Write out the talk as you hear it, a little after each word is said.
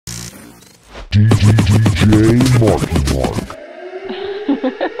DJ Marqui.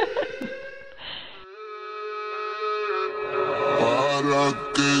 Para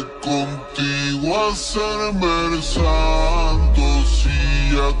que contigo hacerme el santo, si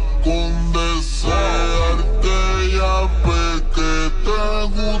ya con desearte ya ve que te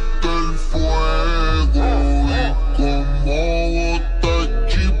gusta el fuego y como bota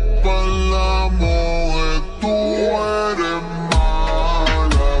chispa en la moje, tú eres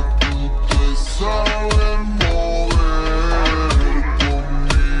mala, tú te sabes mover, con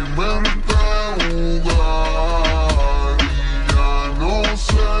mi mente jugar y ya no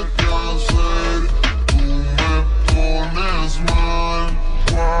sé qué hacer, tú me pones mal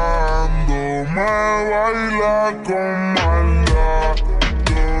cuando me baila con maldad.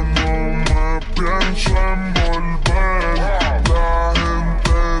 Yo no me pienso envolver, la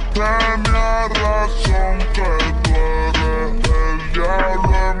gente tenía razón que tú eres el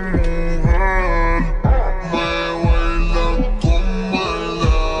diablo en mujer. Me baila con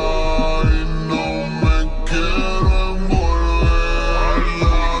maldad y no me quiero envolver,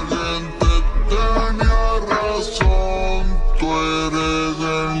 la gente tenía razón, tú eres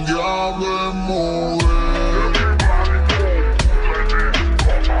el diablo en mujer.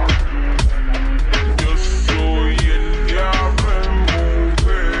 Yo soy el diablo en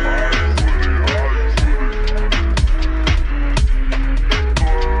mujer.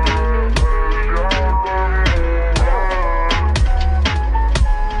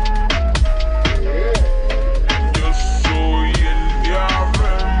 Yo soy el diablo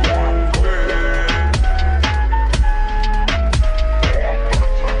en mujer.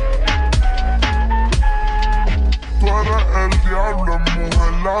 Tú eres el diablo en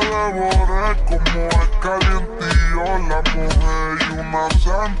mujer, la devoré como es calientillo la mujer y una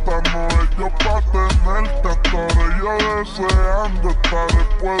santa no es yo pa' tenerte, estaré yo deseando estaré,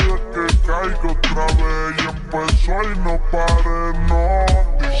 puede que caiga otra vez y empezó y no pare, no,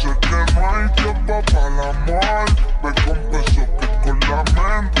 dice que no hay tiempo para el amor, me confesó que con la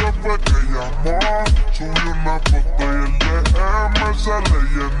mente fue que llamó, subió una foto y el DM se le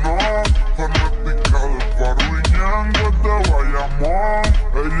llenó, fanática de Faro y Ñengo de Bayamón,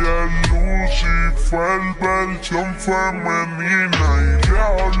 ella es Lucifer, versión femenina y le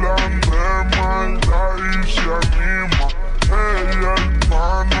hablan de maldad y se anima, ella el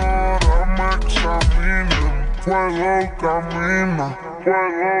panorama examina, en fuego camina,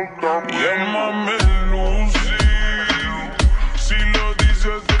 fuego camina. Llámame Lucy, si lo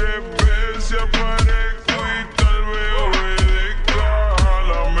dices 3 veces aparezco y tal vez obedezca,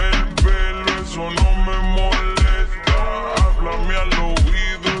 jálame el pelo, eso no me molesta, háblame al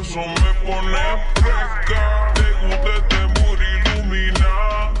oído, eso me pone fresca, te gusta este muro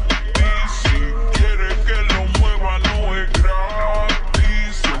iluminado, y si quieres que lo mueva no es gratis,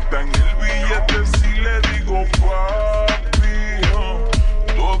 sueltan el billete si le digo papi,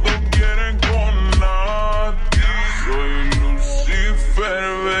 todos quieren con Natti, soy Lucifer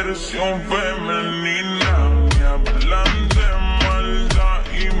versión femenina, me hablan de maldad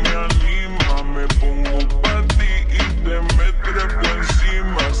y me anima, me pongo pa' ti y te me trepo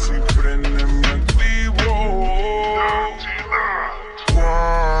encima, si prende me activo.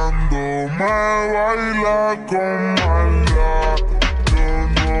 Cuando me baila con maldad, yo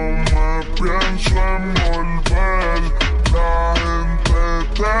no me pienso envolver, la gente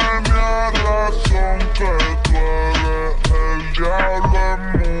tenía razón que tú eres el diablo en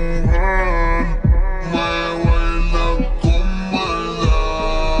mujer. Me baila con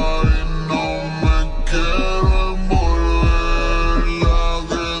maldad y no me quiero envolver, la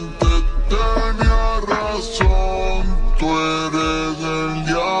gente tenía razón, tú eres el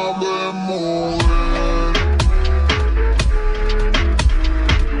diablo en mujer.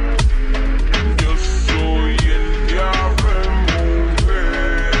 Yo soy el diablo en mujer.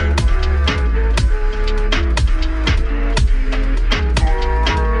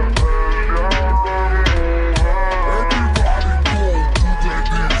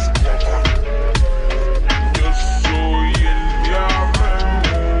 Yo soy el diablo en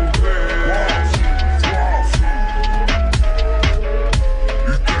mujer. Y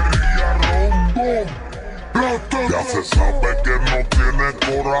te ría rondo. Ya se sabe que no tiene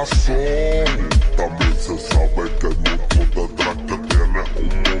corazón, también se sabe que mucho detrás que tiene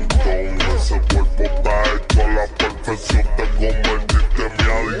un montón, ese cuerpo está hecho a la perfección, te convertiste en mi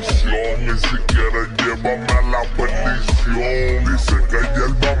adicción, y si quieres llévame a la perdición, dice que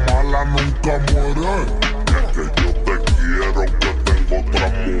hierba mala nunca muere, que yo te quiero, que tengo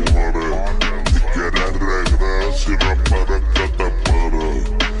otras mujeres, si quieres regresa y no esperes que te espere,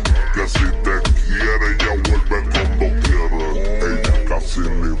 que si te quiere ya vuelve cuando quiere, ella casi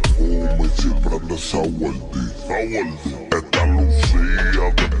ni fuma y siempre prende esa WD. Esta lucía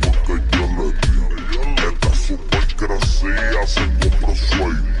después que yo le di. Esta super crecía, se compró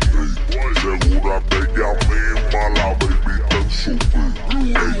suerte. Segura de ella misma, la baby está en su beat.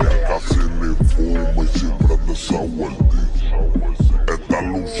 Ella casi ni fuma y siempre prende esa WD. Esta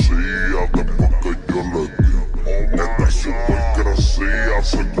lucía después que yo le di. Esta super crecía,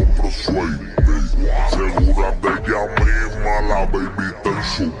 se compró suerte. Segura de ella misma, la baby está en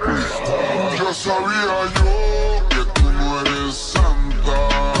su beat. Ya sabía yo que tú no eres santa.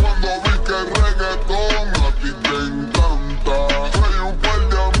 Cuando vi que el reggaetón a ti te encanta. Trae un par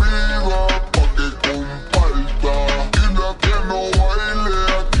de amigas pa' que comparta. Y la que no baile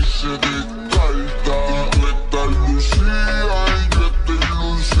aquí se descarta. Y tú estás lucida y yo estoy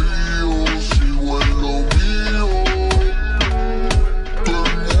lucido. Sigo en lo mío. Todo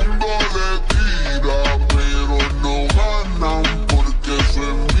el mundo le tira, pero no ganan porque eso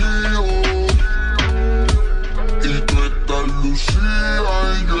es mío. Y tú estás lucida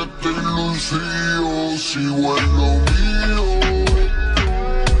y yo estoy lucido. Sigo en lo mío.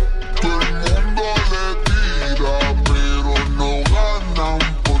 Todo el mundo le tira, pero no ganan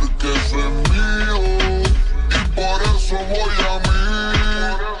porque eso es mío. Y por eso voy a mí.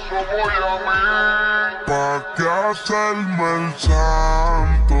 ¿Pa' qué hacerme el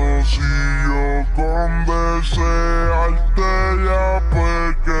santo si yo con desearte ya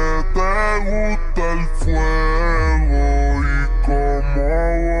pues que te gusta el fuego y como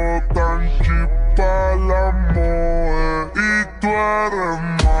botan chispa la moe y tú eres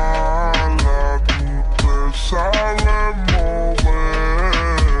mala, tú te sabes mover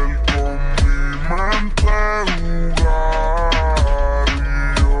con mi mente jugar y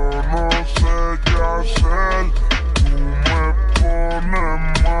yo no sé qué hacer, tú me pones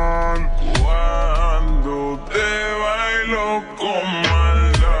mal. Cuando te bailo con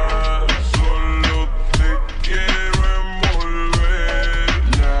maldad, solo te quiero envolver.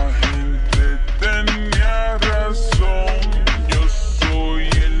 La gente tenía razón, yo soy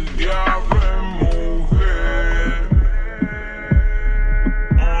el diablo en mujer.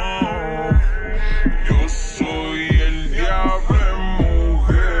 Oh, yo soy el diablo en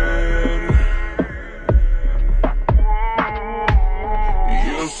mujer.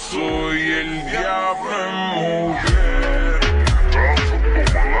 Yo soy el diablo en mujer.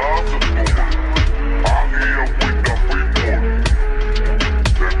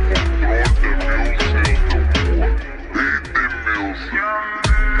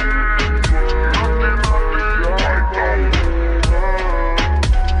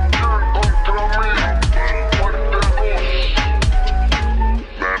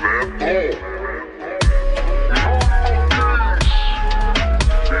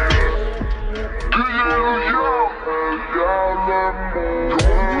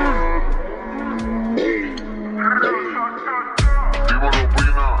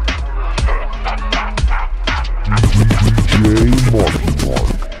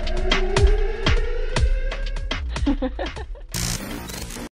 Marqui.